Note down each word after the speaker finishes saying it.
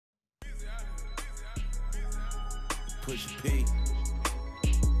Push a P.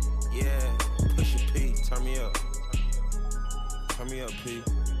 Yeah, push a P. Turn me up. Turn me up, P.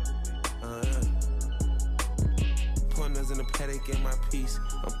 Pointers in the paddock, get my piece.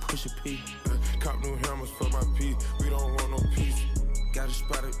 I'm push a P. Cop new hammers for my P. We don't want no peace. Got a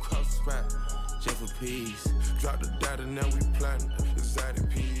spot across the spot. Just for peace. Drop the data, now we plotting. Exotic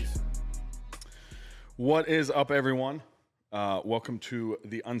peas. What is up, everyone? Welcome to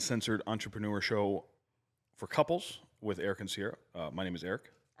the Uncensored Entrepreneur Show for couples with Eric and Sierra. My name is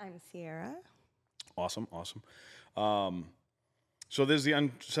Eric. I'm Sierra. Awesome. So this is the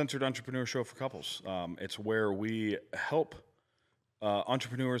Uncensored Entrepreneur Show for couples. It's where we help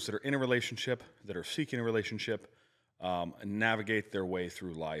entrepreneurs that are in a relationship, that are seeking a relationship, navigate their way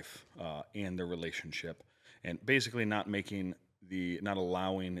through life and their relationship, and basically not allowing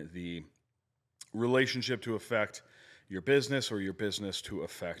the relationship to affect your business or your business to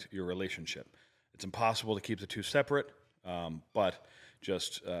affect your relationship. It's impossible to keep the two separate, but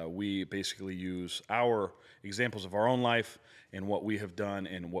just we basically use our examples of our own life and what we have done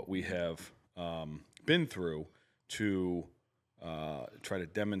and what we have been through to try to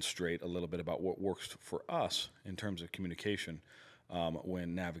demonstrate a little bit about what works for us in terms of communication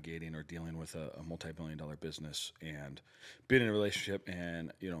when navigating or dealing with a multi-billion-dollar business and being in a relationship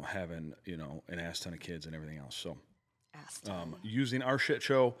and having an ass ton of kids and everything else. So using our shit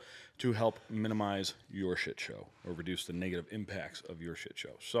show to help minimize your shit show or reduce the negative impacts of your shit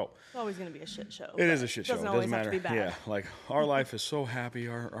show. So it's always going to be a shit show. It is a shit show. It doesn't matter. Have to be bad. Yeah, like our life is so happy,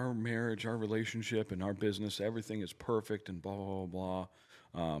 our marriage, our relationship, and our business, everything is perfect and blah blah blah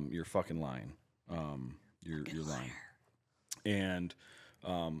blah. You're fucking lying. You're lying. And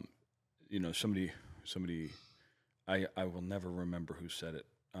somebody, I will never remember who said it.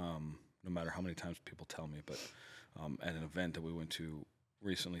 No matter how many times people tell me, but at an event that we went to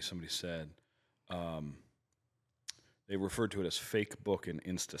recently, somebody said they referred to it as fake book and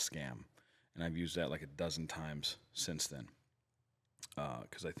insta scam, and I've used that like a dozen times since then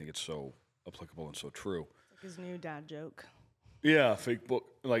because I think it's so applicable and so true. It's like his new dad joke. Yeah, fake book.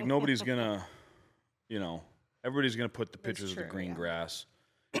 Like nobody's gonna, everybody's gonna put the pictures of the green grass,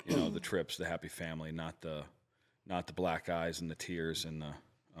 the trips, the happy family, not the black eyes and the tears and the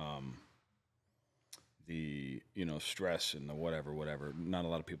stress and the whatever. Not a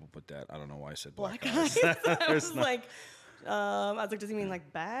lot of people put that. I don't know why I said black eyes. I was like, does he mean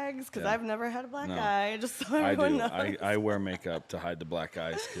like bags? Because I've never had a black eye. Just so everyone knows. I wear makeup to hide the black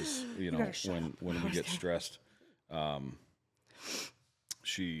eyes because when we get stressed,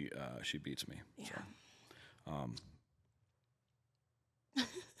 she beats me. Yeah. So. I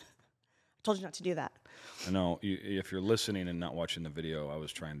told you not to do that. I know. If you're listening and not watching the video, I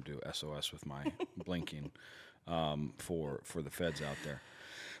was trying to do SOS with my blinking for the feds out there.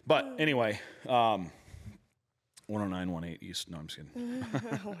 But anyway, 10918 East. No, I'm just kidding.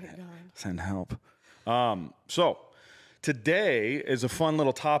 Oh my God. Send help. So today is a fun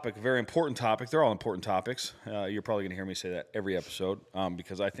little topic, a very important topic. They're all important topics. You're probably going to hear me say that every episode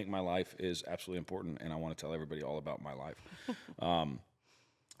because I think my life is absolutely important, and I want to tell everybody all about my life.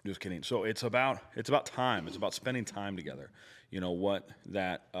 Just kidding. So it's about time. It's about spending time together. What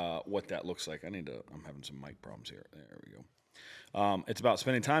that looks like. I'm having some mic problems here. There we go. It's about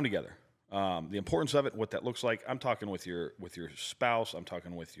spending time together. The importance of it, what that looks like. I'm talking with your spouse. I'm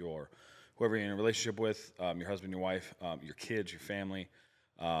talking with whoever you're in a relationship with, your husband, your wife, your kids, your family.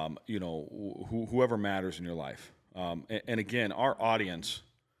 Whoever matters in your life. And again, our audience.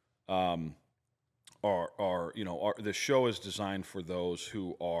 The show is designed for those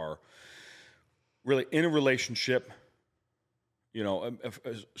who are really in a relationship,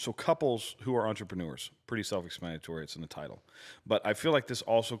 so couples who are entrepreneurs, pretty self-explanatory, it's in the title. But I feel like this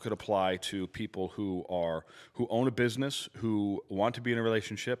also could apply to people who own a business, who want to be in a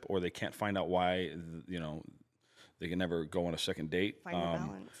relationship, or they can't find out why, they can never go on a second date.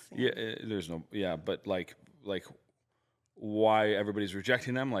 Find the balance. But like why everybody's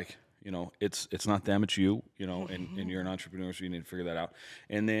rejecting them, it's not them, it's you, and you're an entrepreneur, so you need to figure that out.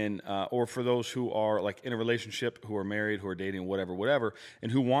 And then, or for those who are like in a relationship, who are married, who are dating, whatever,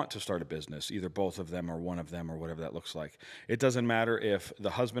 and who want to start a business, either both of them or one of them or whatever that looks like. It doesn't matter if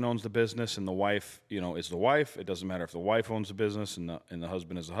the husband owns the business and the wife, is the wife. It doesn't matter if the wife owns the business and the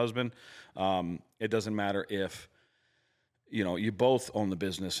husband is the husband. It doesn't matter if, you both own the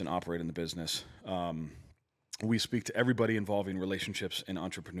business and operate in the business. We speak to everybody involving relationships and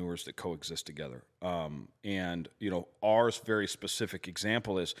entrepreneurs that coexist together. And our very specific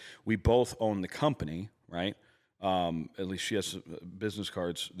example is we both own the company, right? At least she has business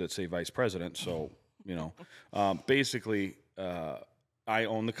cards that say vice president. So, basically, I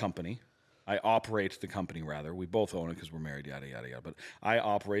own the company. I operate the company, rather. We both own it because we're married, yada, yada, yada. But I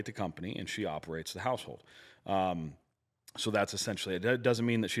operate the company, and she operates the household. So that's essentially it. It doesn't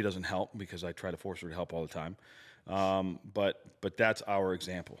mean that she doesn't help, because I try to force her to help all the time. But that's our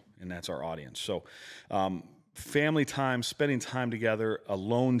example, and that's our audience. So family time, spending time together,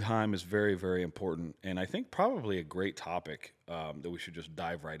 alone time is very, very important. And I think probably a great topic that we should just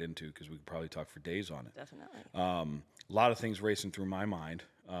dive right into, because we could probably talk for days on it. Definitely. A lot of things racing through my mind.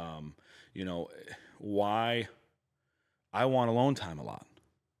 Why I want alone time a lot.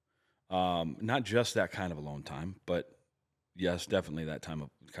 Not just that kind of alone time, but yes, definitely that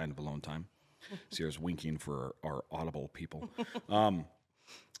kind of alone time. Sierra's winking for our audible people.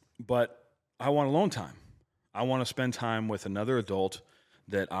 But I want alone time. I want to spend time with another adult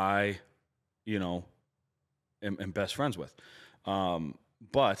that I, am best friends with.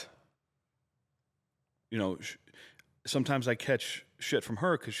 But sometimes I catch shit from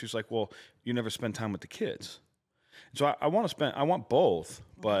her because she's like, well, you never spend time with the kids. So I want both,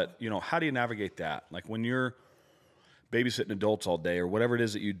 but how do you navigate that? Like when you're babysitting adults all day, or whatever it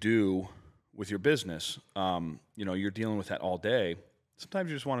is that you do with your business, you're dealing with that all day. Sometimes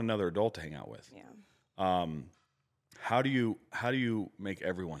you just want another adult to hang out with. Yeah. How do you make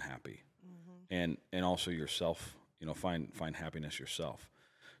everyone happy, and also yourself? Find happiness yourself.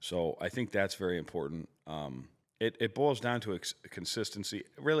 So I think that's very important. It boils down to consistency.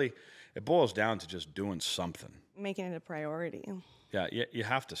 Really, it boils down to just doing something. Making it a priority. Yeah, you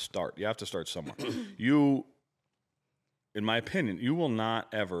have to start. You have to start somewhere. In my opinion, you will not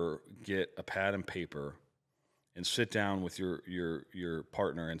ever get a pad and paper and sit down with your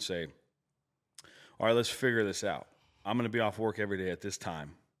partner and say, all right, let's figure this out. I'm going to be off work every day at this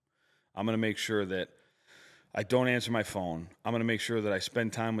time. I'm going to make sure that I don't answer my phone. I'm going to make sure that I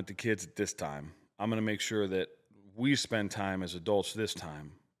spend time with the kids at this time. I'm going to make sure that we spend time as adults this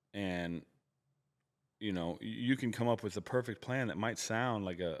time. And, you can come up with the perfect plan that might sound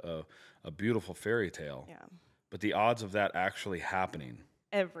like a beautiful fairy tale. Yeah. But the odds of that actually happening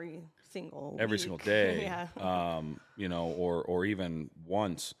every single day, yeah. or even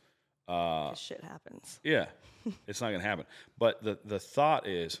once, shit happens. Yeah, it's not going to happen. But the thought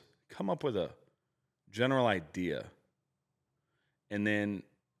is, come up with a general idea, and then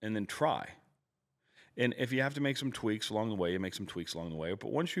try. And if you have to make some tweaks along the way, you make some tweaks along the way.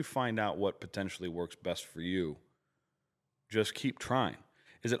 But once you find out what potentially works best for you, just keep trying.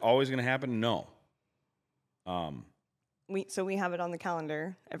 Is it always going to happen? No. We have it on the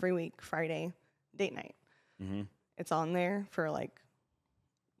calendar every week, Friday, date night. Mm-hmm. It's on there for like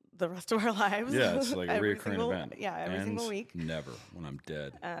the rest of our lives. Yeah, it's like a recurring event. Yeah, every single week. Never, when I'm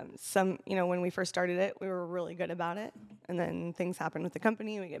dead. When we first started it, we were really good about it. And then things happen with the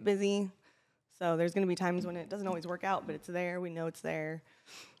company. We get busy. So there's going to be times when it doesn't always work out, but it's there. We know it's there.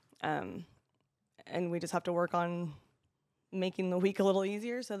 And we just have to work on making the week a little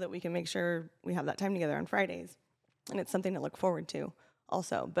easier so that we can make sure we have that time together on Fridays. And it's something to look forward to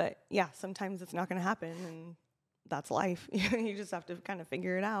also. But yeah, sometimes it's not going to happen, and that's life. You just have to kind of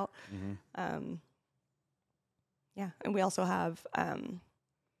figure it out. Mm-hmm. And we also have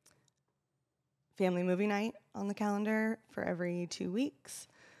family movie night on the calendar for every 2 weeks.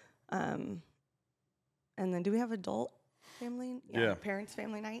 And then do we have adult family? Yeah. Parents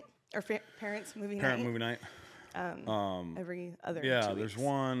family night or parents movie night? Parent movie night. Every other 2 Yeah, weeks. there's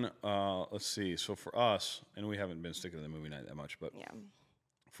one. Let's see. So for us, and we haven't been sticking to the movie night that much, but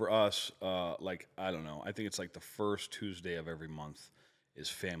for us, I don't know. I think it's like the first Tuesday of every month is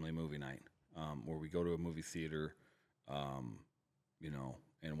family movie night, where we go to a movie theater,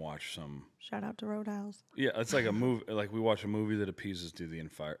 and watch some. Shout out to Roadhouse. Yeah, it's like a movie. Like we watch a movie that appeases to the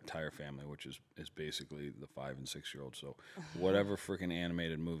entire family, which is basically the 5 and 6 year olds. So whatever freaking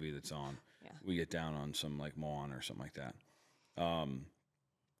animated movie that's on, we get down on some like Moana or something like that. And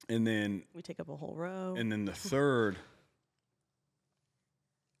then we take up a whole row. And then the third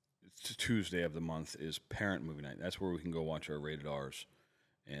Tuesday of the month is parent movie night. That's where we can go watch our rated R's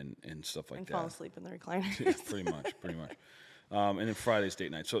and stuff like that. And fall asleep in the recliner. Pretty much. And then Friday's date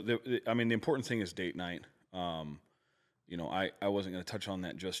night. So, the important thing is date night. I wasn't going to touch on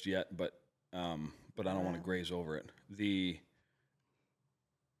that just yet, but I don't want to graze over it. The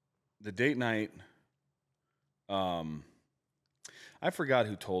date night, I forgot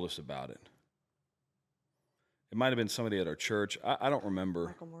who told us about it. It might have been somebody at our church. I don't remember.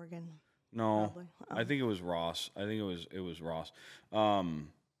 Michael Morgan. No, I think it was Ross. It was Ross,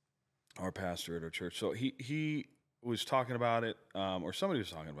 our pastor at our church. So he was talking about it, or somebody was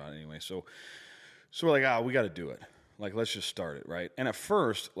talking about it anyway. So we're like, we got to do it. Like, let's just start it, right? And at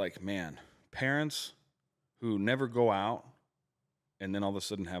first, like, man, parents who never go out and then all of a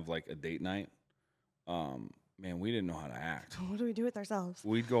sudden have like a date night, man, we didn't know how to act. What do we do with ourselves?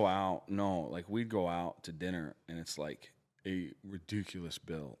 We'd go out to dinner, and it's like a ridiculous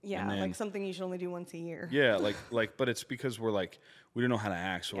bill. Yeah, and then, like something you should only do once a year. Yeah, but it's because we're like, we didn't know how to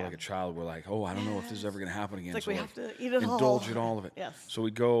act. So we're like a child. We're like, oh, I don't know if this is ever going to happen again. It's like so we like, have to eat it all. indulge in all of it. Yes. So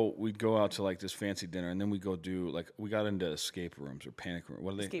we'd go out to like this fancy dinner, and then we go do like, we got into escape rooms or panic rooms.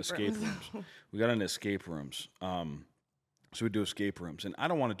 What are they? Escape rooms. We got into escape rooms. So we do escape rooms, and I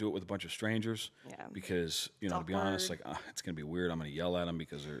don't want to do it with a bunch of strangers because, to be honest, like it's gonna be weird. I'm gonna yell at them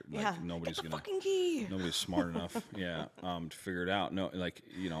because they're like nobody's Get the gonna fucking key. nobody's smart enough, to figure it out. No, like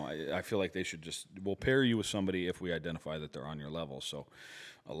I feel like they should we'll pair you with somebody if we identify that they're on your level. So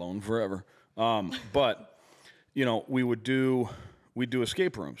alone forever. But we'd do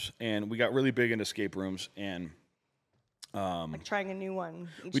escape rooms, and we got really big into escape rooms, and like trying a new one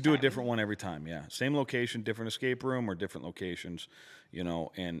each we do time. a different one every time, yeah. Same location, different escape room, or different locations,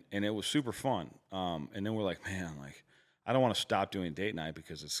 and it was super fun. And then we're like, man, like I don't want to stop doing date night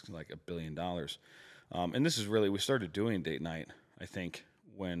because it's like $1 billion. And this is really, we started doing date night, I think,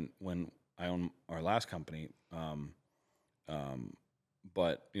 when I owned our last company.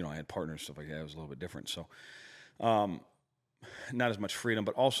 But I had partners, stuff like that. It was a little bit different. So not as much freedom,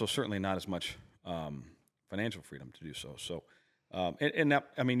 but also certainly not as much financial freedom to do so. So, and that,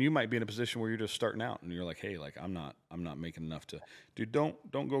 I mean, you might be in a position where you're just starting out and you're like, hey, like I'm not making enough to, dude, don't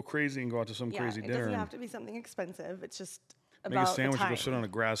go crazy and go out to some crazy dinner. It doesn't have to be something expensive. It's just make about a sandwich the and time. go sit on a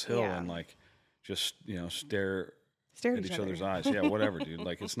grass hill and like just stare at each other's eyes. Yeah, whatever, dude.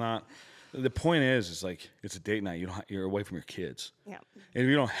 Like it's not. The point is like it's a date night. You're away from your kids. Yeah. And if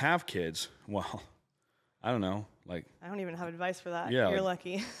you don't have kids, well, I don't know. Like I don't even have advice for that. Yeah, you're like,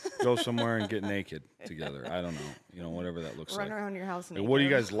 lucky. Go somewhere and get naked together. I don't know. Whatever that looks like. Run around your house. Like, what do you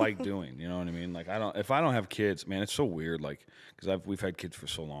guys like doing? You know what I mean? Like if I don't have kids, man, it's so weird. Like because we've had kids for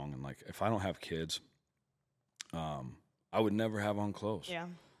so long, and like if I don't have kids, I would never have on clothes. Yeah.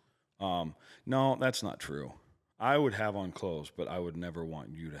 No, that's not true. I would have on clothes, but I would never want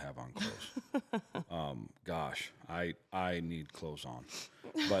you to have on clothes. Gosh, I need clothes on.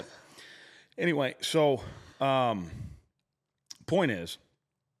 But anyway, so point is,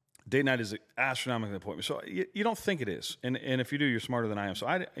 date night is astronomically important. So you don't think it is, and if you do, you're smarter than I am. So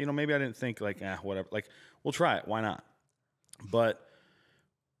maybe I didn't think like whatever. Like we'll try it. Why not? But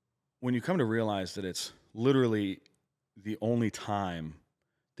when you come to realize that it's literally the only time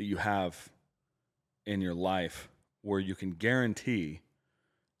that you have in your life where you can guarantee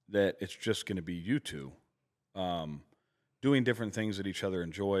that it's just going to be you two doing different things that each other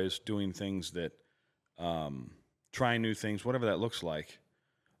enjoys, doing things that trying new things, whatever that looks like,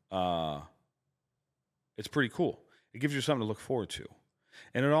 it's pretty cool. It gives you something to look forward to.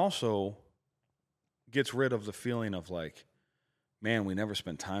 And it also gets rid of the feeling of like, man, we never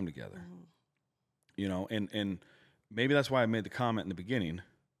spent time together. Mm-hmm. And maybe that's why I made the comment in the beginning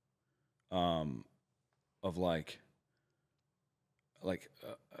of like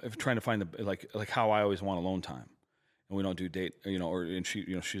if trying to find the like how I always want alone time, and we don't do date, and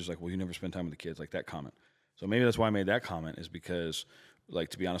she's like, well, you never spend time with the kids, like that comment. So maybe that's why I made that comment, is because, like,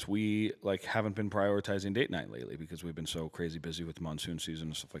 to be honest, we like haven't been prioritizing date night lately because we've been so crazy busy with the monsoon season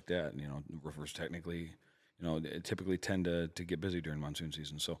and stuff like that. And rivers technically, typically tend to get busy during monsoon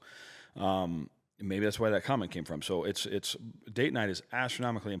season. So maybe that's why that comment came from. So it's date night is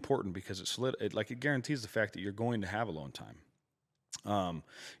astronomically important because it guarantees the fact that you're going to have alone time.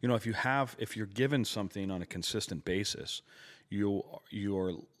 If you're given something on a consistent basis, you're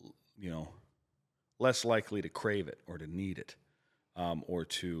less likely to crave it or to need it, or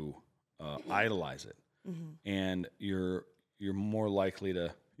to idolize it, mm-hmm. and you're more likely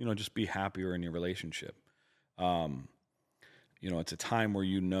to just be happier in your relationship. It's a time where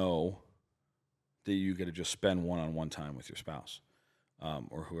that you get to just spend one-on-one time with your spouse,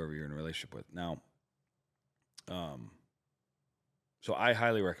 or whoever you're in a relationship with. Now, so I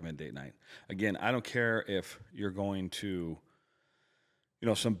highly recommend date night. Again, I don't care if you're going to,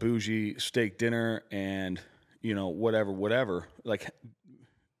 some bougie steak dinner and, whatever. Like,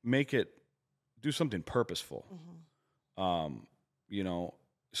 do something purposeful. Mm-hmm.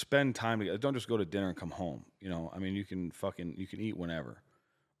 Spend time together. Don't just go to dinner and come home. You can eat whenever.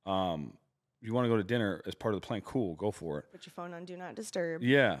 If you want to go to dinner as part of the plan, cool, go for it. Put your phone on Do Not Disturb.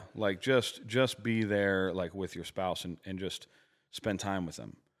 Yeah, like just be there, like with your spouse and just spend time with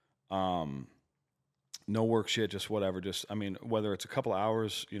them. No work shit, just whatever. Whether it's a couple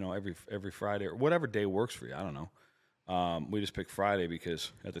hours, every Friday or whatever day works for you. I don't know. We just picked Friday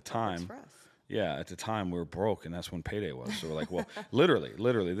because at the time, for us. yeah, at the time we were broke, and that's when payday was. So we're like, well,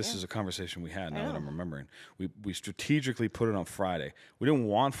 literally, this is a conversation we had now that I'm remembering. We strategically put it on Friday. We didn't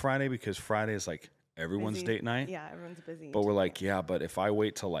want Friday because Friday is like everyone's Busy. date night. Yeah, everyone's busy. But we're like, yeah, but if I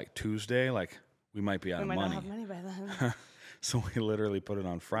wait till like Tuesday, like we might be out we of might money. not have money by then. So we literally put it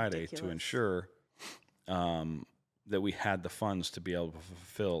on Friday to Ridiculous. ensure that we had the funds to be able to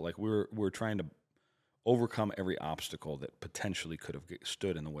fulfill. Like we were trying to overcome every obstacle that potentially could have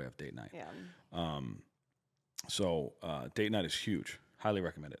stood in the way of date night. Yeah. So date night is huge. Highly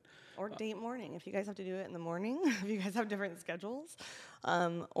recommend it. Or date morning if you guys have to do it in the morning. If you guys have different schedules,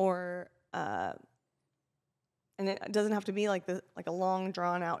 and it doesn't have to be like a long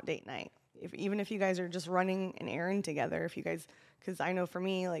drawn out date night. Even if you guys are just running an errand together, because I know for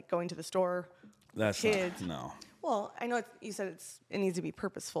me, like going to the store, That's kids. no. Well, I know you said it needs to be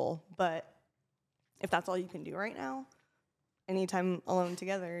purposeful, but if that's all you can do right now, anytime alone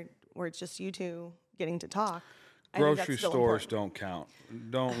together where it's just you two getting to talk, I think Grocery that's still stores important. don't count.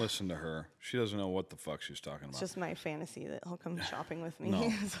 Don't listen to her. She doesn't know what the fuck she's talking It's about. just my fantasy that he'll come shopping with me,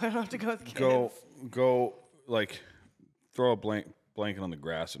 No. so I don't have to go with kids. Go, like, throw a blanket on the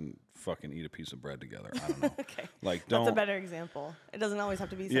grass and fucking eat a piece of bread together. I don't know. Okay, Like, that's a don't. better example. It doesn't always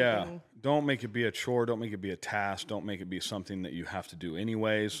have to be something. Yeah, don't make it be a chore. Don't make it be a task. Don't make it be something that you have to do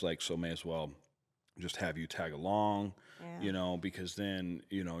anyways. Like, so may as well just have you tag along. Yeah. You know, because then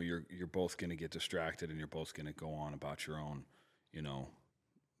you're both gonna get distracted and you're both gonna go on about your own,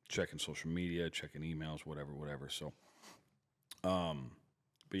 checking social media, checking emails, whatever. So, but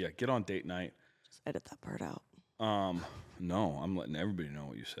yeah, get on date night. Just edit that part out. No, I'm letting everybody know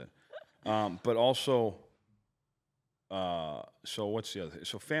what you said. But also, so what's the other thing?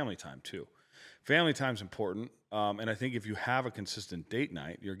 So family time too. Family time's important. And I think if you have a consistent date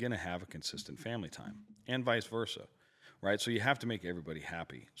night, you're going to have a consistent family time and vice versa, right? So you have to make everybody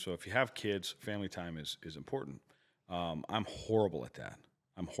happy. So if you have kids, family time is important. I'm horrible at that.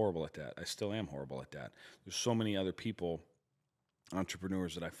 I still am horrible at that. There's so many other people,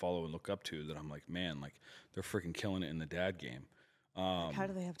 entrepreneurs that I follow and look up to that I'm like, man, like they're freaking killing it in the dad game. How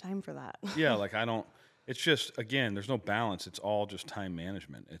do they have time for that? Yeah, like I don't. It's just, again, there's no balance. It's all just time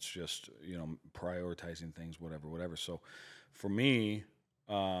management. It's just prioritizing things, whatever. So, for me,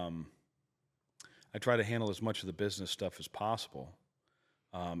 I try to handle as much of the business stuff as possible,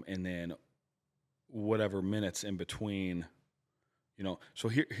 and then whatever minutes in between, So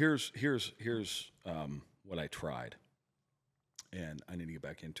here's what I tried, and I need to get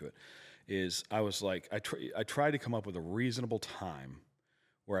back into it. Is I was like, I tried to come up with a reasonable time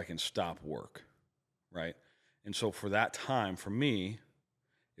where I can stop work. Right. And so for that time, for me,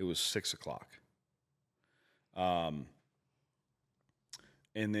 it was 6 o'clock. And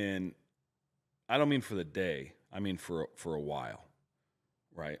then I don't mean for the day. I mean for a while.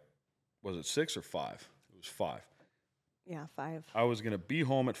 Right. Was it 6 or 5? It was 5. Yeah, 5. I was going to be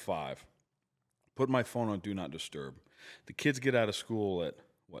home at 5, put my phone on Do Not Disturb. The kids get out of school at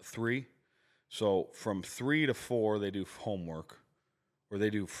 3? So from 3 to 4, they do homework. Or they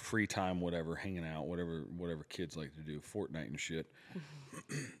do free time, whatever, hanging out, whatever kids like to do, Fortnite and shit.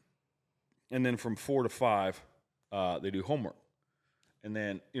 And then from 4 to 5, they do homework. And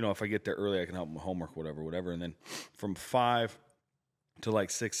then, if I get there early, I can help them with homework, whatever. And then from 5 to like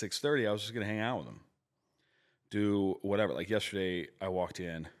 6:30, I was just going to hang out with them. Do whatever. Like yesterday, I walked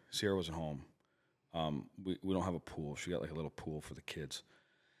in. Sierra wasn't home. We don't have a pool. She got like a little pool for the kids.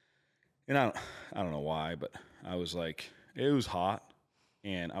 And I don't know why, but I was like, it was hot.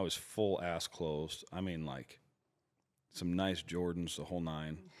 And I was full ass closed. I mean, like, some nice Jordans, the whole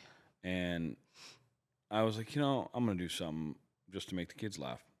 9. And I was like, I'm going to do something just to make the kids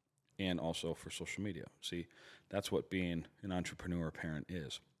laugh. And also for social media. See, that's what being an entrepreneur parent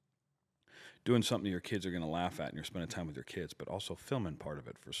is. Doing something your kids are going to laugh at and you're spending time with your kids, but also filming part of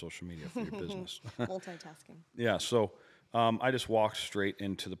it for social media for your business. Multitasking. Yeah, so I just walked straight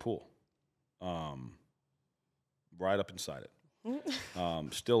into the pool. Right up inside it.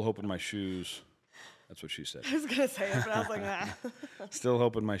 Still hoping my shoes, that's what she said. I was going to say it, but I was like, nah. Still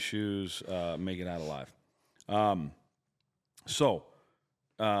hoping my shoes make it out alive. But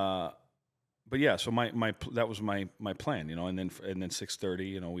yeah, so that was my plan, and then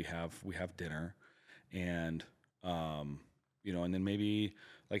 6:30, we have dinner, and and then maybe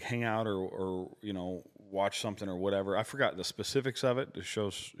like hang out or watch something or whatever. I forgot the specifics of it. It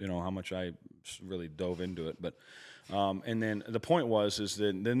shows how much I really dove into it, but. And then the point is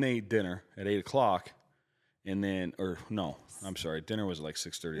then they eat dinner at 8 o'clock, and then, dinner was like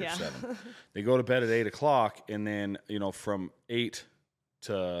 6:30 or 7. They go to bed at 8 o'clock, and then, from 8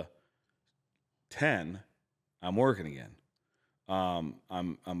 to 10, I'm working again.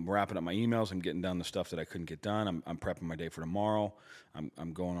 I'm wrapping up my emails. I'm getting done the stuff that I couldn't get done. I'm prepping my day for tomorrow.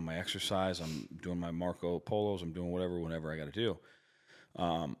 I'm going on my exercise. I'm doing my Marco Polos. I'm doing whatever I got to do.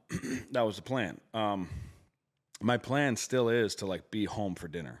 That was the plan. My plan still is to like be home for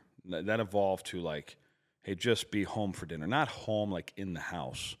dinner. That evolved to like, hey, just be home for dinner. Not home like in the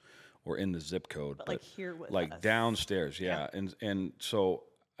house or in the zip code, but like here with like us. downstairs. Yeah. And so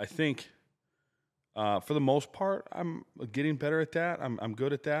I think for the most part, I'm getting better at that. I'm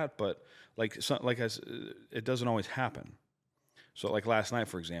good at that, but it doesn't always happen. So like last night,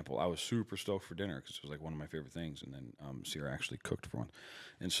 for example, I was super stoked for dinner because it was like one of my favorite things, and then Sierra actually cooked for one,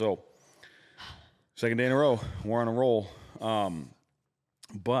 and so second day in a row, we're on a roll.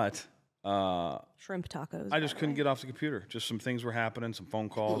 But Shrimp tacos. I just couldn't get off the computer. Just some things were happening, some phone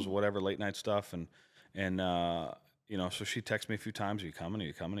calls, or whatever, late night stuff, and so she texted me a few times. Are you coming? Are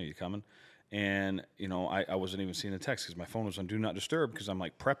you coming? Are you coming? And I wasn't even seeing the text because my phone was on do not disturb because I'm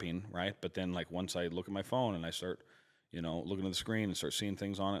like prepping, right? But then like once I look at my phone and I start looking at the screen and start seeing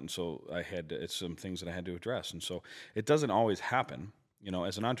things on it, and so it's some things that I had to address, and so it doesn't always happen.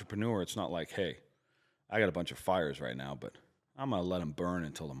 As an entrepreneur, it's not like, hey, I got a bunch of fires right now, but I'm gonna let them burn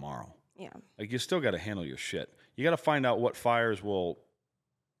until tomorrow. Yeah. Like you still got to handle your shit. You got to find out what fires will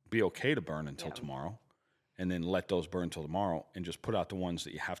be okay to burn until tomorrow, and then let those burn until tomorrow, and just put out the ones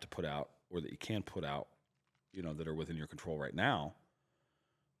that you have to put out or that you can put out, that are within your control right now.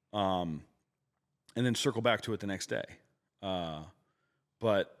 And then circle back to it the next day.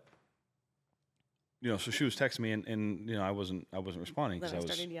 But so she was texting me, and I wasn't responding because I was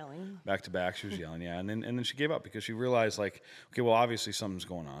started yelling back to back. She was yelling, yeah, and then she gave up because she realized like, okay, well, obviously something's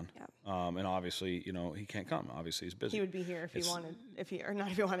going on, and obviously he can't come. Obviously he's busy. He would be here if he wanted, if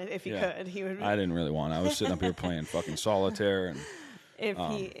he could. He would. I didn't really want. I was sitting up here playing fucking solitaire, and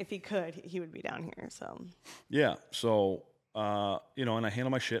if he could, he would be down here. So yeah, so. And I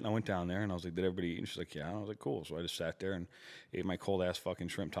handled my shit, and I went down there, and I was like, did everybody eat? And she's like, yeah. And I was like, cool. So I just sat there and ate my cold ass fucking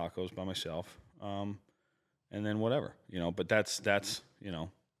shrimp tacos by myself. And then whatever, but that's it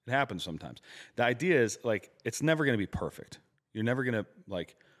happens sometimes. The idea is like, it's never going to be perfect. You're never going to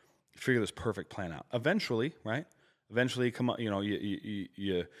like figure this perfect plan out. Eventually, right? Eventually you come up,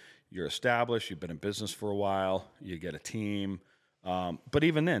 you're established, you've been in business for a while, you get a team. But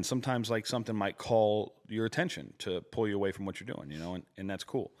even then, sometimes like something might call your attention to pull you away from what you're doing, and that's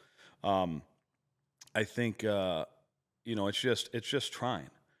cool. I think, it's just trying,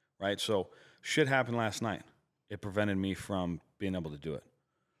 right? So shit happened last night. It prevented me from being able to do it.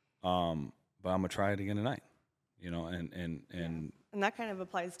 But I'm gonna try it again tonight, and that kind of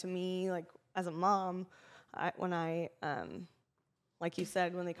applies to me, like as a mom, when like you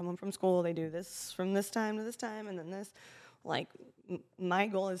said, when they come home from school, they do this from this time to this time, and then this. Like, my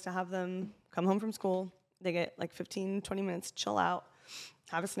goal is to have them come home from school. They get like 15, 20 minutes, chill out,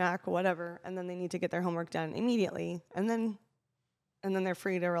 have a snack, whatever, and then they need to get their homework done immediately. And then they're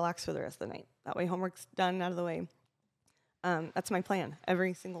free to relax for the rest of the night. That way, homework's done, out of the way. That's my plan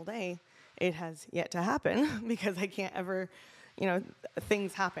every single day. It has yet to happen because I can't ever,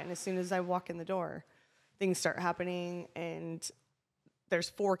 things happen. As soon as I walk in the door, things start happening, and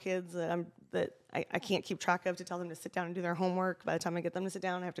there's 4 kids that I can't keep track of to tell them to sit down and do their homework. By the time I get them to sit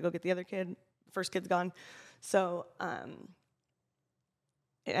down, I have to go get the other kid. The first kid's gone. So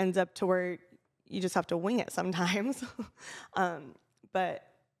it ends up to where you just have to wing it sometimes. But,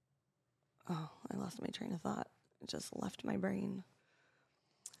 I lost my train of thought. It just left my brain.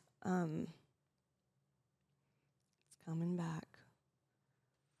 It's coming back.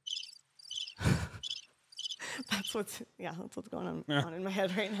 That's what's going on in my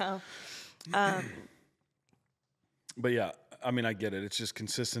head right now. But yeah, I mean, I get it. It's just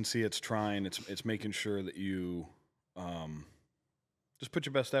consistency. It's trying. It's making sure that you just put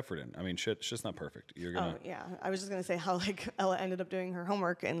your best effort in. I mean, shit's just not perfect. You're gonna. Oh yeah, I was just gonna say how like Ella ended up doing her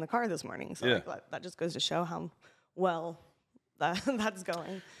homework in the car this morning. So that just goes to show how well that's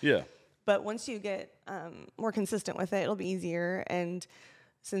going. Yeah. But once you get more consistent with it, it'll be easier. And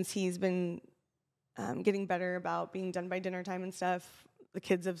since he's been getting better about being done by dinner time and stuff, the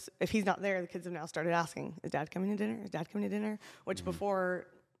kids have, if he's not there, the kids have now started asking, is Dad coming to dinner? Is Dad coming to dinner? Which before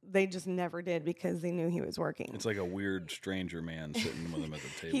they just never did because they knew he was working. It's like a weird stranger man sitting with him at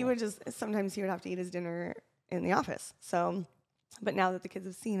the table. Sometimes he would have to eat his dinner in the office. So, but now that the kids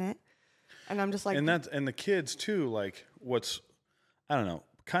have seen it, and I'm just like, and the kids too, like I don't know,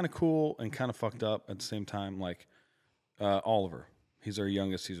 kind of cool and kind of fucked up at the same time. Like Oliver, he's our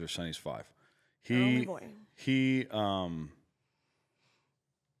youngest. He's our son. He's 5. Only boy.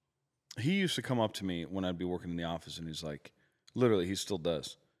 He used to come up to me when I'd be working in the office, and he's like, literally, he still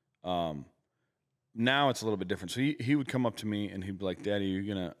does. now it's a little bit different. So he would come up to me and he'd be like, Daddy,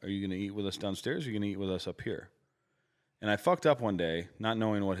 are you gonna eat with us downstairs? Or are you gonna eat with us up here? And I fucked up one day, not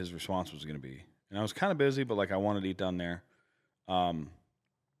knowing what his response was gonna be. And I was kind of busy, but like I wanted to eat down there. And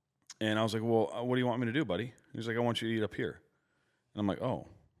I was like, well, what do you want me to do, buddy? He was like, I want you to eat up here. And I'm like, oh,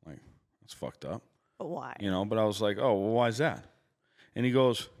 like that's fucked up. But why? You know, but I was like, oh, well, why is that? And he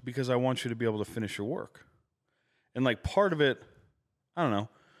goes, because I want you to be able to finish your work. And like part of it, I don't know.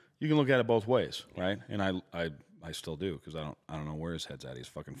 You can look at it both ways, right? And I still do because I don't know where his head's at. He's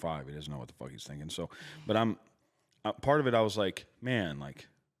fucking 5. He doesn't know what the fuck he's thinking. So, but part of it. I was like, man, like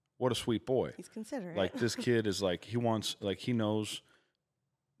what a sweet boy. He's considerate. Like this kid is like he knows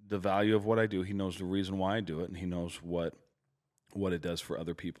the value of what I do. He knows the reason why I do it, and he knows what it does for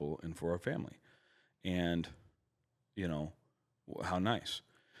other people and for our family. And you know how nice.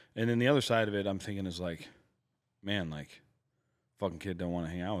 And then the other side of it, I'm thinking is like, man, like. Fucking kid don't want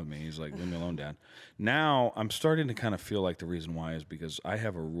to hang out with me. He's like, leave me alone, Dad. Now I'm starting to kind of feel like the reason why is because I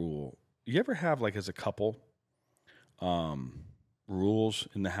have a rule. You ever have like as a couple, rules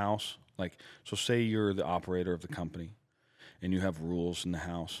in the house? Like, so say you're the operator of the company and you have rules in the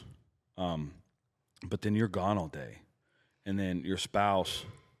house, but then you're gone all day, and then your spouse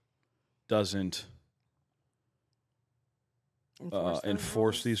doesn't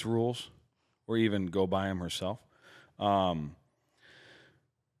enforce these rules or even go by them herself.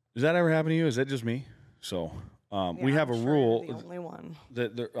 Does that ever happen to you? Is that just me? So we have a rule. You're the only one.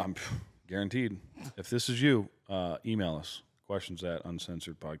 That I'm guaranteed. If this is you, email us,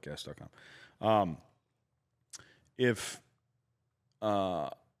 questions@uncensoredpodcast.com.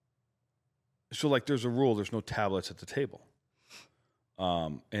 So like there's a rule, there's no tablets at the table.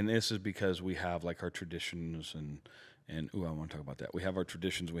 And this is because we have like our traditions and I want to talk about that. We have our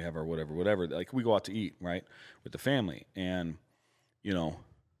traditions, we have our whatever. Like we go out to eat, right, with the family, and you know,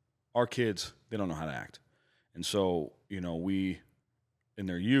 our kids, they don't know how to act. And so, you know, we in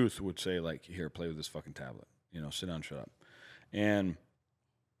their youth would say like, here, play with this fucking tablet. You know, sit down, shut up. And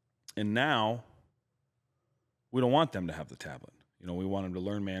now we don't want them to have the tablet. You know, we want them to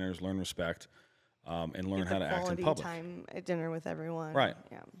learn manners, learn respect, and learn how to act in public. Time at dinner with everyone. Right.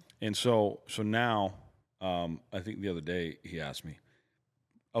 Yeah. And so now, I think the other day he asked me,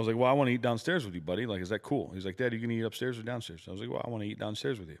 I was like, well, I want to eat downstairs with you, buddy. Like, is that cool? He's like, Dad, are you going to eat upstairs or downstairs? I was like, well, I want to eat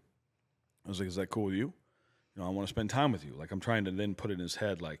downstairs with you. I was like, is that cool with you? You know, I want to spend time with you. Like, I'm trying to then put it in his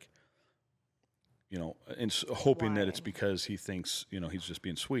head, like, you know, and hoping that it's because he thinks, you know, he's just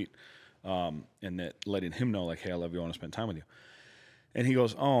being sweet, and that letting him know, like, hey, I love you, I want to spend time with you. And he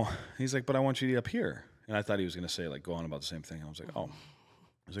goes, oh, he's like, but I want you to eat up here. And I thought he was going to say, like, go on about the same thing. I was like, oh. I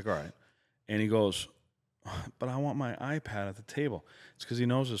was like, all right. And he goes, but I want my iPad at the table. It's because he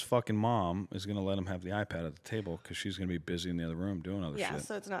knows his fucking mom is going to let him have the iPad at the table because she's going to be busy in the other room doing other shit. Yeah,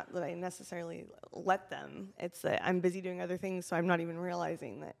 so it's not that I necessarily let them. It's that I'm busy doing other things, so I'm not even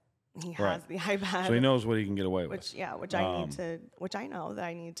realizing that he has the iPad. So he knows what he can get away with. Which I know that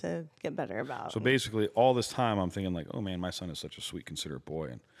I need to get better about. So basically, all this time, I'm thinking like, oh man, my son is such a sweet, considerate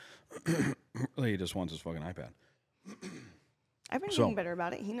boy, and really he just wants his fucking iPad. I've been getting better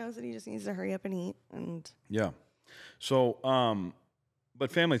about it. He knows that he just needs to hurry up and eat. And yeah. So, but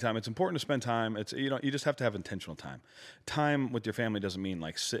family time, it's important to spend time. It's, you know, you just have to have intentional time. Time with your family doesn't mean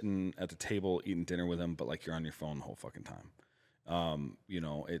like sitting at the table, eating dinner with them, but like you're on your phone the whole fucking time. You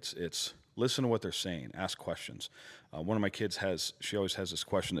know, it's listen to what they're saying, ask questions. One of my kids she always has this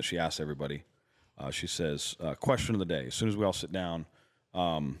question that she asks everybody. She says, question of the day. As soon as we all sit down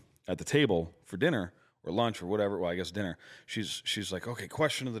at the table for dinner, or lunch or whatever, well, I guess dinner, she's like, okay,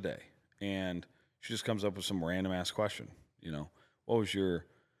 question of the day. And she just comes up with some random ass question. You know, what was your,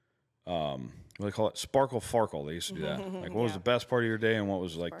 what do they call it? Sparkle Farkle. They used to do that. Like, what was the best part of your day and what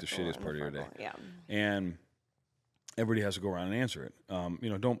was like the shittiest part of your day? Yeah. And everybody has to go around and answer it.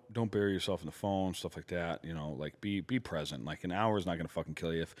 You know, don't bury yourself in the phone, stuff like that. You know, like be present. Like an hour is not going to fucking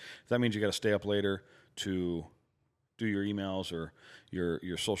kill you. If that means you got to stay up later to do your emails or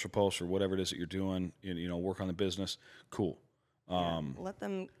your social posts or whatever it is that you're doing, you know, work on the business. Cool. Let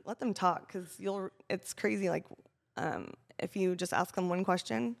them talk, because it's crazy. Like, if you just ask them one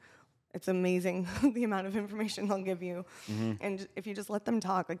question, it's amazing the amount of information they'll give you. Mm-hmm. And if you just let them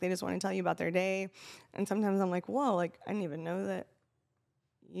talk, like they just want to tell you about their day. And sometimes I'm like, whoa, like I didn't even know that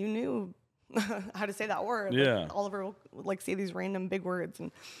you knew how to say that word. Yeah. Like, Oliver will like say these random big words,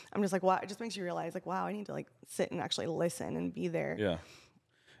 and I'm just like, wow. It just makes you realize, like, wow, I need to like sit and actually listen and be there. Yeah.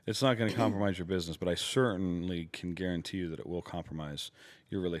 It's not going to compromise your business, but I certainly can guarantee you that it will compromise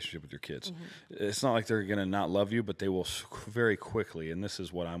your relationship with your kids. Mm-hmm. It's not like they're going to not love you, but they will very quickly. And this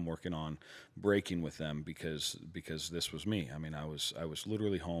is what I'm working on breaking with them, because this was me. I mean, I was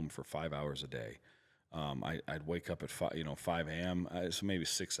literally home for 5 hours a day. I'd wake up at 5 a.m. So maybe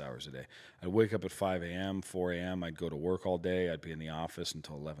 6 hours a day. I'd wake up at 5 a.m., 4 a.m. I'd go to work all day. I'd be in the office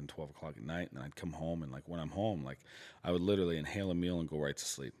until 11, 12 o'clock at night, and then I'd come home. And like when I'm home, like I would literally inhale a meal and go right to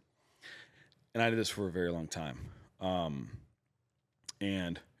sleep. And I did this for a very long time,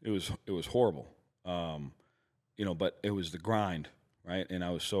 and it was horrible. But it was the grind, right? And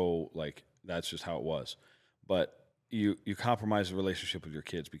I was so like that's just how it was. But you compromise the relationship with your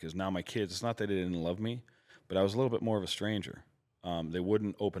kids because now my kids, it's not that they didn't love me, but I was a little bit more of a stranger. They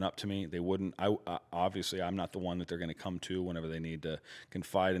wouldn't open up to me. They wouldn't. Obviously, I'm not the one that they're going to come to whenever they need to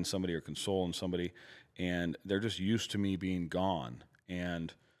confide in somebody or console in somebody, and they're just used to me being gone.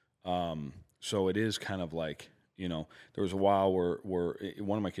 And so it is kind of like, there was a while where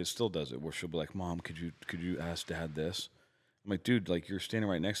one of my kids still does it, where she'll be like, "Mom, could you ask Dad this?" I'm like, "Dude, like you're standing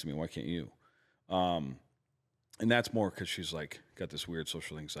right next to me. Why can't you?" And that's more because she's like got this weird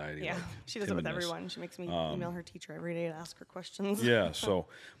social anxiety. Yeah, like, she does it with everyone. She makes me email her teacher every day to ask her questions. Yeah. So,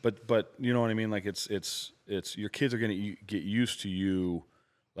 but you know what I mean? Like it's your kids are going to get used to you,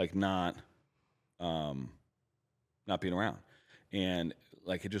 like not being around, and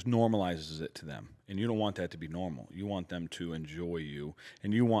like it just normalizes it to them. And you don't want that to be normal. You want them to enjoy you,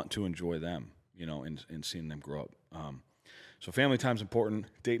 and you want to enjoy them. In seeing them grow up. So family time's important.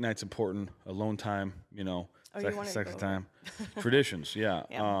 Date night's important. Alone time. Sex time. Traditions, yeah.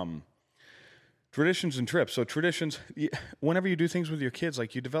 Traditions and trips. So traditions, whenever you do things with your kids,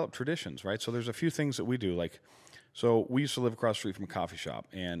 like you develop traditions, right? So there's a few things that we do. Like, so we used to live across the street from a coffee shop,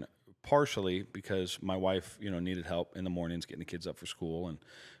 and partially because my wife, needed help in the mornings getting the kids up for school, and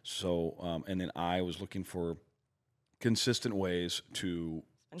so and then I was looking for consistent ways to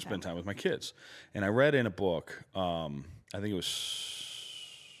spend time with my kids. And I read in a book, I think it was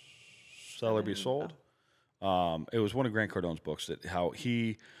Sell or Be Sold. It was one of Grant Cardone's books that how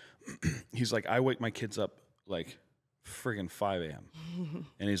he's like, I wake my kids up like friggin' 5 a.m.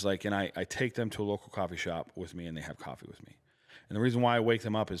 And he's like, and I take them to a local coffee shop with me and they have coffee with me. And the reason why I wake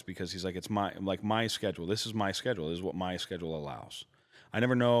them up is because he's like, it's my schedule. This is my schedule. This is what my schedule allows. I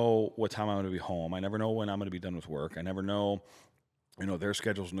never know what time I'm going to be home. I never know when I'm going to be done with work. I never know, their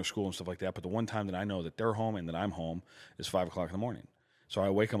schedules and their school and stuff like that. But the one time that I know that they're home and that I'm home is 5 o'clock in the morning. So I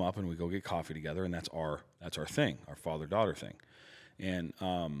wake them up and we go get coffee together, and that's our thing, our father-daughter thing. And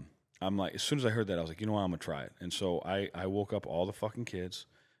I'm like, as soon as I heard that, I was like, you know what, I'm gonna try it. And so I woke up all the fucking kids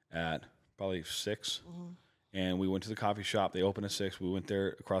at probably 6, and we went to the coffee shop. They opened at 6. We went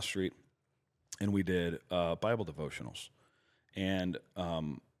there across the street, and we did Bible devotionals. And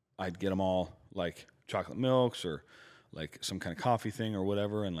I'd get them all like chocolate milks or like some kind of coffee thing or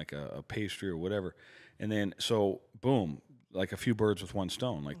whatever, and like a pastry or whatever. And then so boom. Like a few birds with one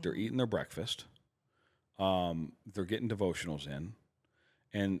stone. Like they're eating their breakfast, they're getting devotionals in,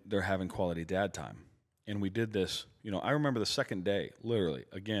 and they're having quality dad time. And we did this, I remember the second day, literally,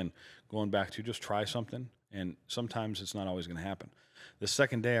 again, going back to just try something, and sometimes it's not always going to happen. The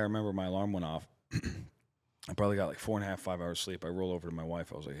second day, I remember my alarm went off. I probably got like 4.5, 5 hours sleep. I roll over to my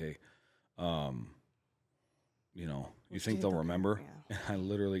wife. I was like, hey, you think they'll remember? Yeah.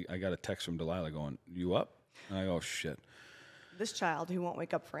 And I got a text from Delilah going, you up? And I go, oh, shit. This child who won't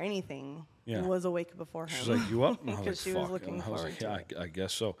wake up for anything was awake before him. She's like, you up? Because she was looking forward to it. I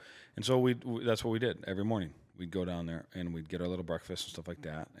guess so. And so that's what we did every morning. We'd go down there and we'd get our little breakfast and stuff like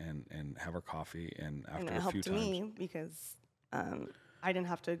that, and have our coffee. And after a few times, it helped me because I didn't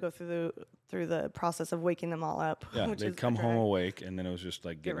have to go through the process of waking them all up. Yeah, they'd come home awake, and then it was just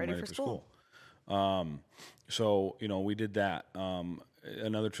like getting ready for school. So we did that.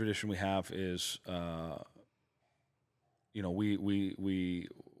 Another tradition we have is. We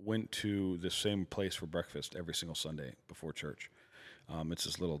went to the same place for breakfast every single Sunday before church. It's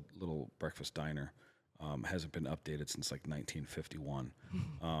this little breakfast diner. Hasn't been updated since like 1951.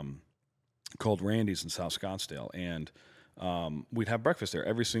 Called Randy's in South Scottsdale, and we'd have breakfast there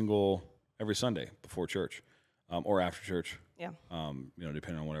every Sunday before church, or after church. Yeah.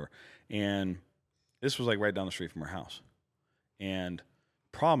 Depending on whatever. And this was like right down the street from our house. And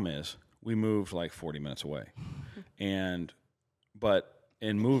problem is, we moved like 40 minutes away. But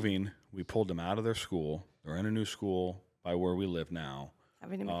in moving, we pulled them out of their school. They're in a new school by where we live now.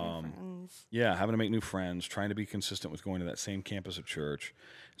 Having to make new friends. Yeah, having to make new friends, trying to be consistent with going to that same campus of church.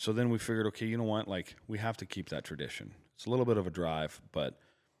 So then we figured, okay, you know what? Like, we have to keep that tradition. It's a little bit of a drive, but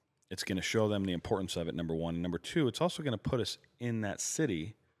it's going to show them the importance of it, number one. And number two, it's also going to put us in that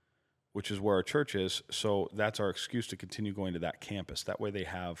city, which is where our church is. So that's our excuse to continue going to that campus. That way they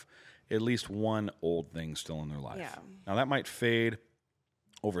have at least one old thing still in their life. Yeah. Now, that might fade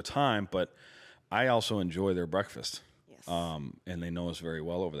over time, but I also enjoy their breakfast. Yes. And they know us very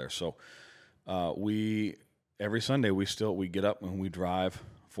well over there. So every Sunday we get up and we drive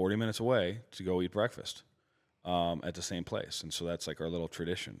 40 minutes away to go eat breakfast at the same place. And so that's like our little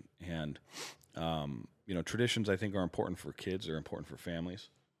tradition. And, traditions I think are important for kids, they're important for families,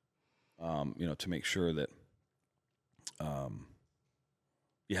 to make sure that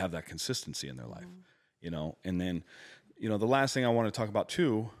you have that consistency in their life, And then, the last thing I want to talk about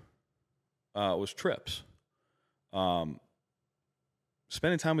too was trips.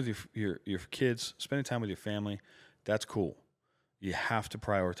 Spending time with your kids, spending time with your family, that's cool. You have to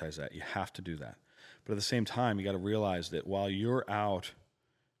prioritize that. You have to do that. But at the same time, you got to realize that while you're out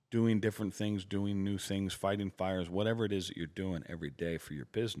doing different things, doing new things, fighting fires, whatever it is that you're doing every day for your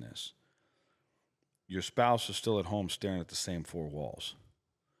business, your spouse is still at home staring at the same four walls.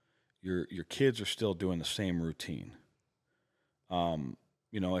 Your kids are still doing the same routine.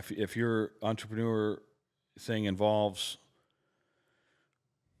 If your entrepreneur thing involves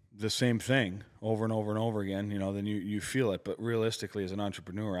the same thing over and over and over again, then you feel it. But realistically, as an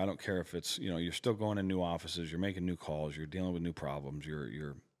entrepreneur, I don't care if it's, you're still going to new offices, you're making new calls, you're dealing with new problems,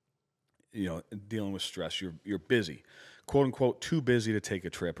 you're dealing with stress, you're busy, quote unquote, too busy to take a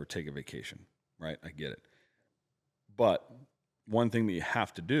trip or take a vacation, right? I get it. But one thing that you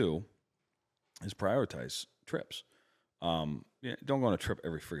have to do is prioritize trips. Don't go on a trip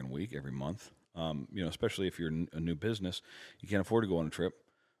every friggin' week, every month. Especially if you're a new business, you can't afford to go on a trip.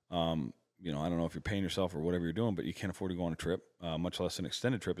 I don't know if you're paying yourself or whatever you're doing, but you can't afford to go on a trip, much less an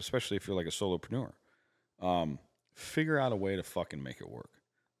extended trip, especially if you're like a solopreneur. Figure out a way to fucking make it work.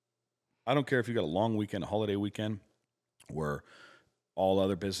 I don't care if you got a long weekend, a holiday weekend, where all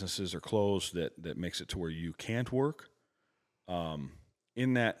other businesses are closed, that makes it to where you can't work.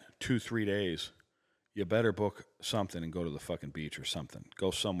 In that 2-3 days, you better book something and go to the fucking beach or something.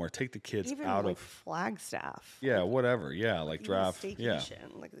 Go somewhere. Take the kids even out like of Flagstaff. Yeah, whatever. Yeah, like even drive. a staycation, Yeah,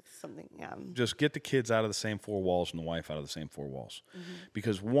 like something. Yeah. just get the kids out of the same four walls and the wife out of the same four walls. Mm-hmm.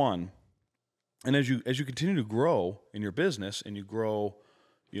 Because one, and as you continue to grow in your business and you grow,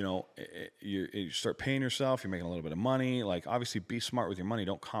 you start paying yourself. You're making a little bit of money. Like obviously, be smart with your money.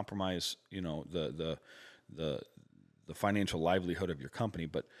 Don't compromise. The financial livelihood of your company,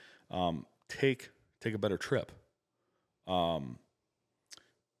 but take a better trip. Because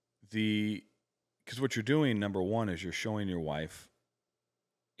what you're doing, number one, is you're showing your wife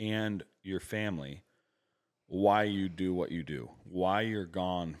and your family why you do what you do, why you're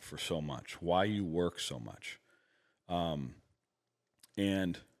gone for so much, why you work so much.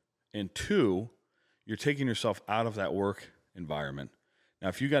 And two, you're taking yourself out of that work environment. Now,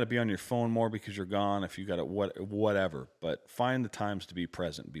 if you got to be on your phone more because you're gone, if you got to whatever, but find the times to be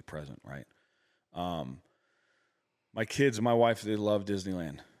present, right? My kids and my wife, they love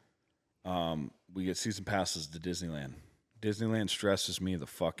Disneyland. We get season passes to Disneyland. Disneyland stresses me the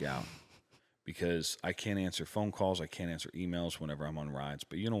fuck out because I can't answer phone calls. I can't answer emails whenever I'm on rides.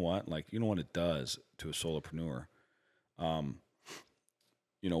 But you know what? You know what it does to a solopreneur? One,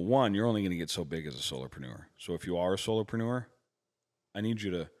 you're only going to get so big as a solopreneur. So if you are a solopreneur, I need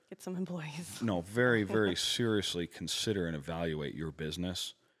you to Get some employees. No, very, very seriously consider and evaluate your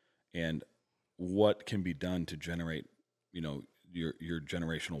business and what can be done to generate, your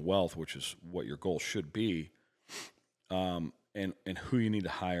generational wealth, which is what your goal should be, and who you need to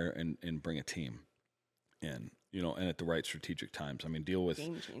hire and bring a team in, and at the right strategic times. I mean, deal with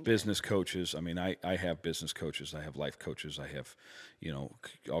business coaches. I mean, I have business coaches. I have life coaches. I have,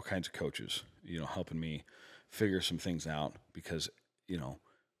 all kinds of coaches, helping me figure some things out because,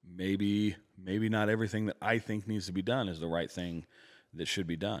 maybe not everything that I think needs to be done is the right thing that should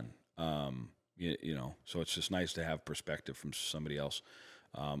be done. So it's just nice to have perspective from somebody else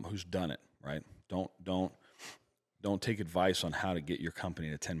who's done it, right? Don't take advice on how to get your company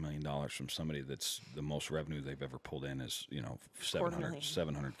to $10 million from somebody that's the most revenue they've ever pulled in is,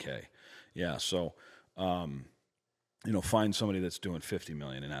 700K. Yeah. So, find somebody that's doing 50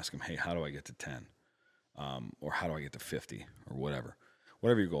 million and ask them, hey, how do I get to 10? Or how do I get to 50 or whatever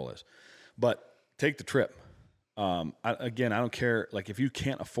your goal is, but take the trip. I don't care. Like if you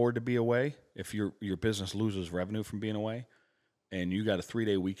can't afford to be away, if your business loses revenue from being away and you got a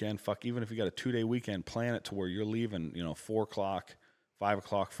 3-day weekend, even if you got a 2-day weekend, plan it to where you're leaving, 4 o'clock, 5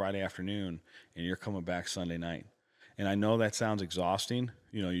 o'clock Friday afternoon, and you're coming back Sunday night. And I know that sounds exhausting.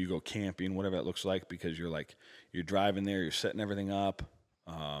 You go camping, whatever that looks like, because you're driving there, you're setting everything up,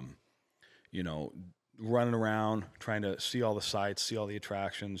 running around, trying to see all the sights, see all the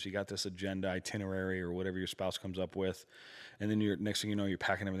attractions. You got this agenda, itinerary, or whatever your spouse comes up with. And then next thing you know, you're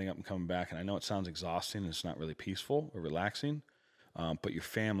packing everything up and coming back. And I know it sounds exhausting and it's not really peaceful or relaxing, but your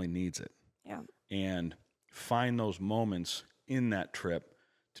family needs it. Yeah. And find those moments in that trip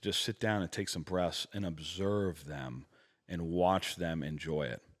to just sit down and take some breaths and observe them and watch them enjoy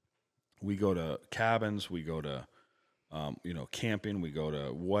it. We go to cabins, we go to, camping, we go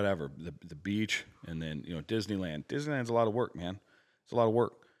to whatever, the beach, and then, Disneyland. Disneyland's a lot of work, man. It's a lot of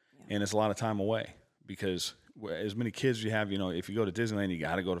work, and it's a lot of time away because as many kids you have, if you go to Disneyland, you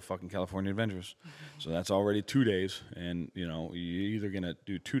got to go to fucking California Adventures. So that's already 2 days, and, you're either going to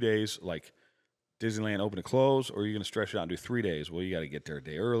do 2 days like Disneyland open to close, or you're going to stretch it out and do 3 days. Well, you got to get there a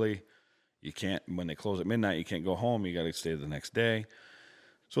day early. You can't, when they close at midnight, you can't go home. You got to stay the next day.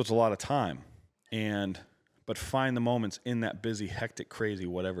 So it's a lot of time. But find the moments in that busy, hectic, crazy,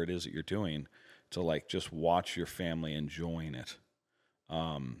 whatever it is that you're doing to like just watch your family enjoying it.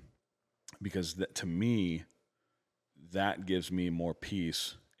 Because to me, that gives me more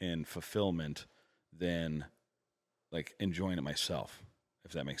peace and fulfillment than like enjoying it myself,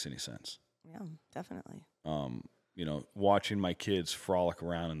 if that makes any sense. Yeah, definitely. Watching my kids frolic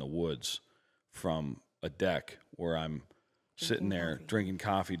around in the woods from a deck where I'm sitting there drinking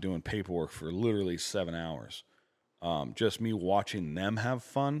coffee, doing paperwork for literally 7 hours. Just me watching them have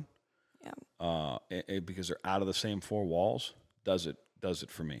fun. Yeah. Because they're out of the same four walls does it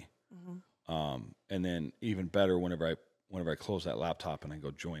for me. Mm-hmm. And then even better whenever I close that laptop and I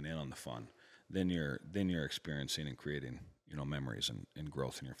go join in on the fun, then you're experiencing and creating memories and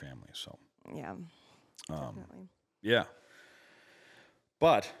growth in your family. So yeah, definitely. Yeah.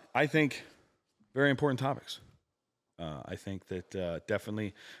 But I think very important topics. I think that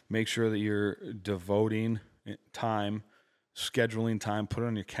definitely make sure that you're devoting time, scheduling time, put it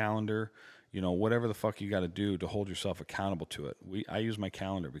on your calendar, whatever the fuck you got to do to hold yourself accountable to it. I use my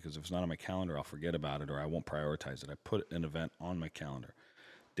calendar because if it's not on my calendar, I'll forget about it or I won't prioritize it. I put an event on my calendar,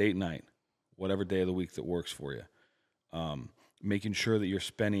 date night, whatever day of the week that works for you. Making sure that you're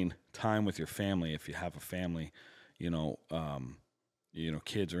spending time with your family if you have a family,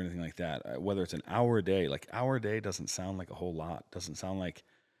 kids or anything like that. Whether it's an hour a day, like hour a day doesn't sound like a whole lot. Doesn't sound like,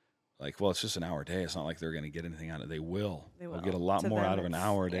 well, it's just an hour a day. It's not like they're going to get anything out of it. They will. They'll get a lot more out of an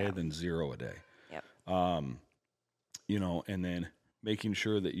hour a day than 0 a day. Yep. And then making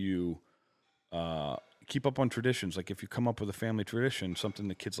sure that you keep up on traditions. Like if you come up with a family tradition, something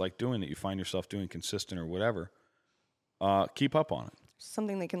that kids like doing that you find yourself doing consistent or whatever, keep up on it.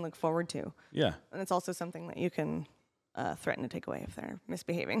 Something they can look forward to. Yeah. And it's also something that you can threaten to take away if they're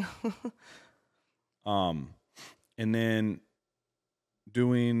misbehaving. And then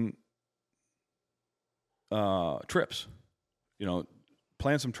doing trips.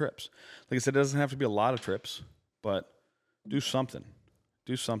 Plan some trips. Like I said, it doesn't have to be a lot of trips, but do something.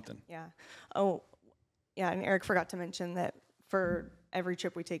 Yeah. Oh, yeah, and Eric forgot to mention that for every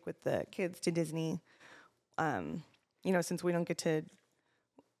trip we take with the kids to Disney, since we don't get to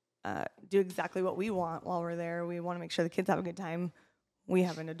do exactly what we want while we're there, we want to make sure the kids have a good time. We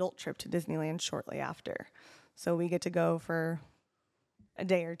have an adult trip to Disneyland shortly after. So we get to go for a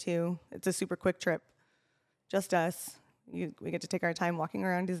day or two. It's a super quick trip. Just us. We get to take our time walking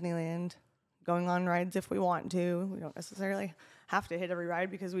around Disneyland, going on rides if we want to. We don't necessarily have to hit every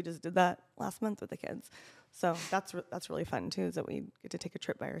ride because we just did that last month with the kids. So that's really fun too, is that we get to take a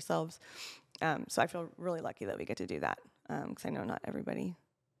trip by ourselves. So I feel really lucky that we get to do that because I know not everybody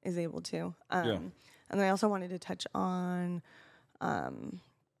is able to. And then I also wanted to touch on the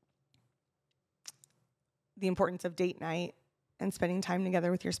importance of date night and spending time together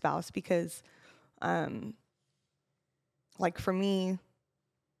with your spouse because, like for me,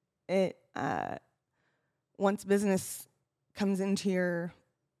 it once business comes into your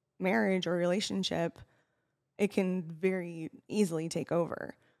marriage or relationship, it can very easily take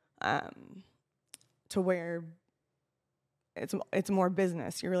over to where it's more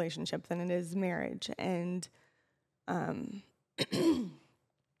business, your relationship, than it is marriage. And I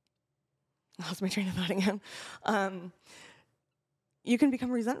lost my train of thought again. You can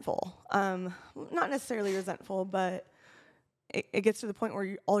become resentful. Not necessarily resentful, but it gets to the point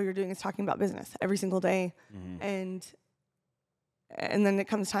where all you're doing is talking about business every single day. Mm-hmm. And then it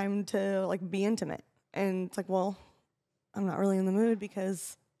comes time to like be intimate. And it's like, well, I'm not really in the mood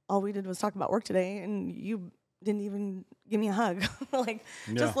because all we did was talk about work today and you didn't even give me a hug.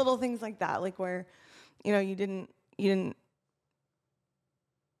 Just little things like that, like where, you didn't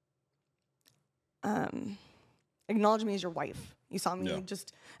acknowledge me as your wife. You saw me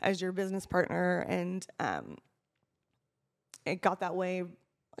just as your business partner, and it got that way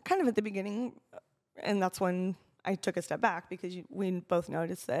kind of at the beginning, and that's when I took a step back because we both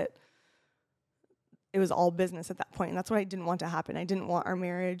noticed that it was all business at that point, and that's what I didn't want to happen. I didn't want our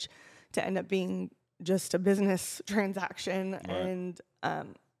marriage to end up being just a business transaction, right.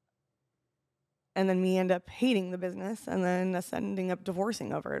 And and then me end up hating the business and then us ending up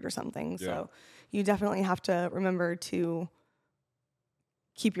divorcing over it or something. Yeah. So you definitely have to remember to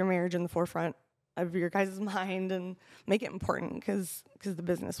keep your marriage in the forefront of your guys' mind and make it important because the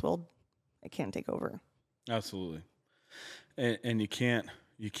business it can take over. Absolutely. And you can't,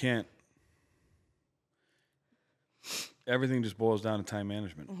 everything just boils down to time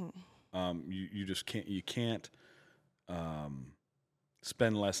management. You just can't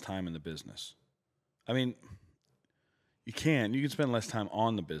spend less time in the business. I mean, you can spend less time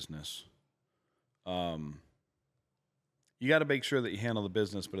on the business. You got to make sure that you handle the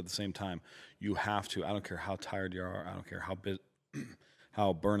business, but at the same time, you have to. I don't care how tired you are. I don't care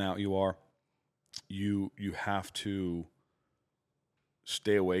how burnout you are. You have to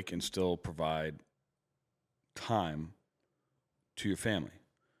stay awake and still provide time to your family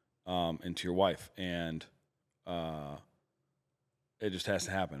and to your wife, and it just has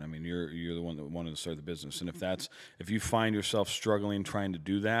to happen. I mean, you're the one that wanted to start the business, and if you find yourself struggling trying to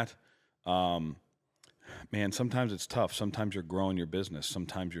do that, man, sometimes it's tough. Sometimes you're growing your business.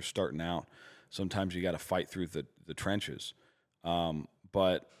 Sometimes you're starting out. Sometimes you got to fight through the trenches.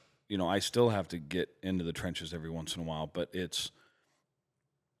 But I still have to get into the trenches every once in a while. But it's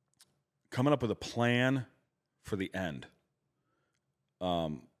coming up with a plan for the end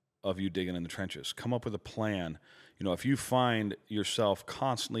of you digging in the trenches. Come up with a plan. If you find yourself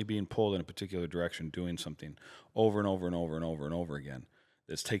constantly being pulled in a particular direction, doing something over and over and over and over and over again,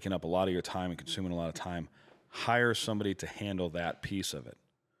 that's taking up a lot of your time and consuming a lot of time, hire somebody to handle that piece of it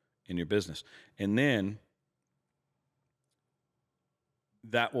in your business. And then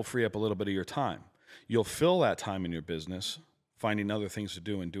that will free up a little bit of your time. You'll fill that time in your business finding other things to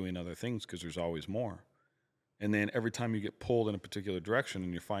do and doing other things because there's always more. And then every time you get pulled in a particular direction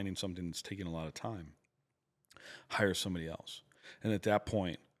and you're finding something that's taking a lot of time, hire somebody else. And at that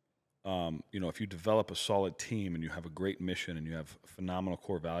point, if you develop a solid team and you have a great mission and you have phenomenal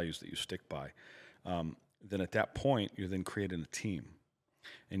core values that you stick by, then at that point, you're then creating a team.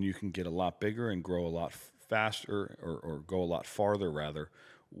 And you can get a lot bigger and grow a lot faster or go a lot farther, rather,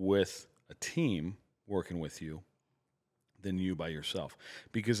 with a team working with you than you by yourself.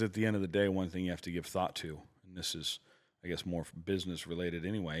 Because at the end of the day, one thing you have to give thought to, and this is, I guess, more business related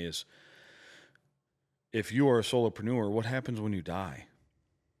anyway, is if you are a solopreneur, what happens when you die?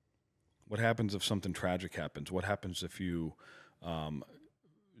 What happens if something tragic happens? What happens if you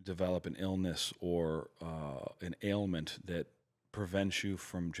develop an illness or an ailment that prevents you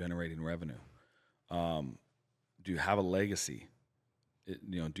from generating revenue? Do you have a legacy?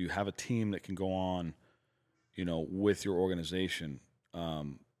 Do you have a team that can go on, with your organization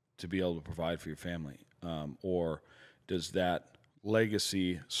to be able to provide for your family? Or does that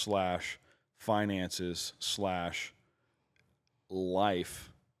legacy / finances /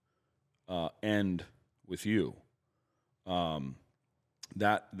 life end with you?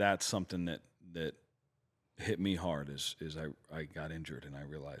 That's something that hit me hard as I got injured and I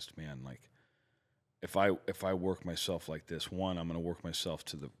realized, man, like if I work myself like this, one, I'm going to work myself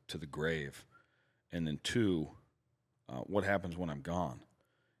to the grave, and then two, what happens when I'm gone?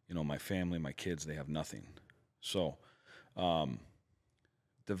 My family, my kids, they have nothing. So,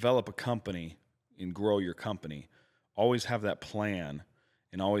 develop a company and grow your company. Always have that plan,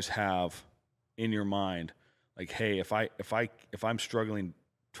 and always have in your mind, like, hey, if I'm struggling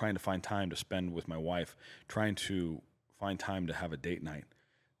trying to find time to spend with my wife, trying to find time to have a date night,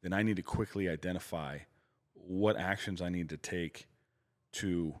 then I need to quickly identify what actions I need to take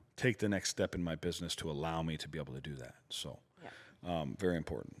the next step in my business to allow me to be able to do that. So, very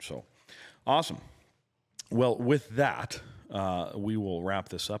important. So, awesome. Well, with that, we will wrap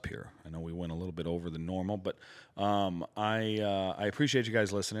this up here. I know we went a little bit over the normal, but I appreciate you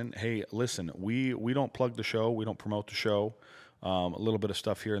guys listening. Hey, listen, we don't plug the show. We don't promote the show. A little bit of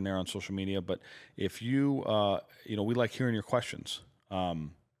stuff here and there on social media, but if you, we like hearing your questions.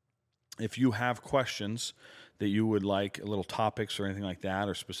 If you have questions that you would like, little topics or anything like that,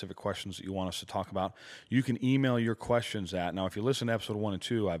 or specific questions that you want us to talk about, you can email your questions at, now if you listen to episode 1 and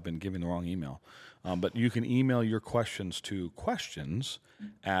 2, I've been giving the wrong email, but you can email your questions to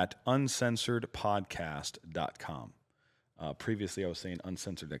questions@uncensoredpodcast.com. Previously I was saying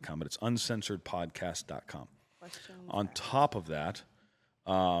uncensored.com, but it's uncensoredpodcast.com. On top of that,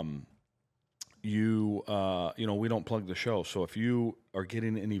 we don't plug the show. So if you are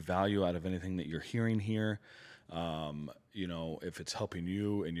getting any value out of anything that you're hearing here, if it's helping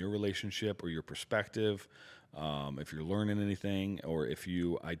you in your relationship or your perspective, if you're learning anything, or if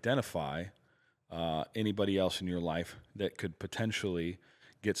you identify anybody else in your life that could potentially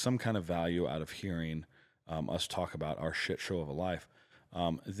get some kind of value out of hearing us talk about our shit show of a life,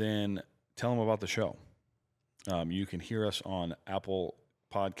 then tell them about the show. You can hear us on Apple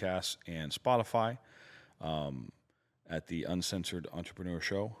Podcasts and Spotify at the Uncensored Entrepreneur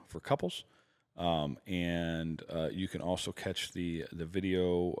Show for Couples. And you can also catch the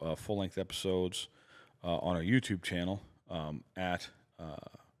video full-length episodes on our YouTube channel at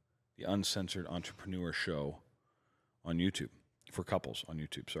the Uncensored Entrepreneur Show on YouTube for Couples on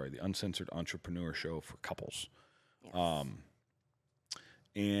YouTube. Sorry, the Uncensored Entrepreneur Show for Couples. Yes.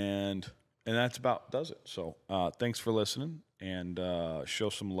 And that's about does it. So thanks for listening, and show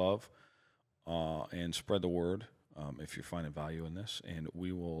some love and spread the word if you're finding value in this. And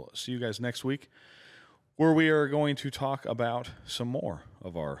we will see you guys next week, where we are going to talk about some more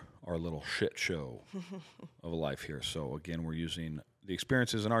of our little shit show of a life here. So again, we're using the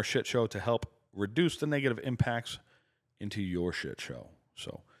experiences in our shit show to help reduce the negative impacts into your shit show.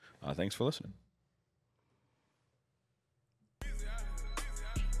 So thanks for listening.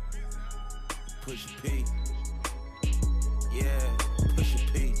 Push a P. Yeah, push a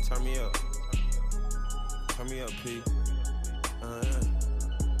P. Turn me up. Turn me up, P.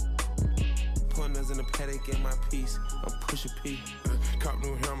 Pointers in the paddock, get my piece. I'm push a P. Cop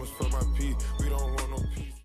new hammers for my P. We don't want no peace.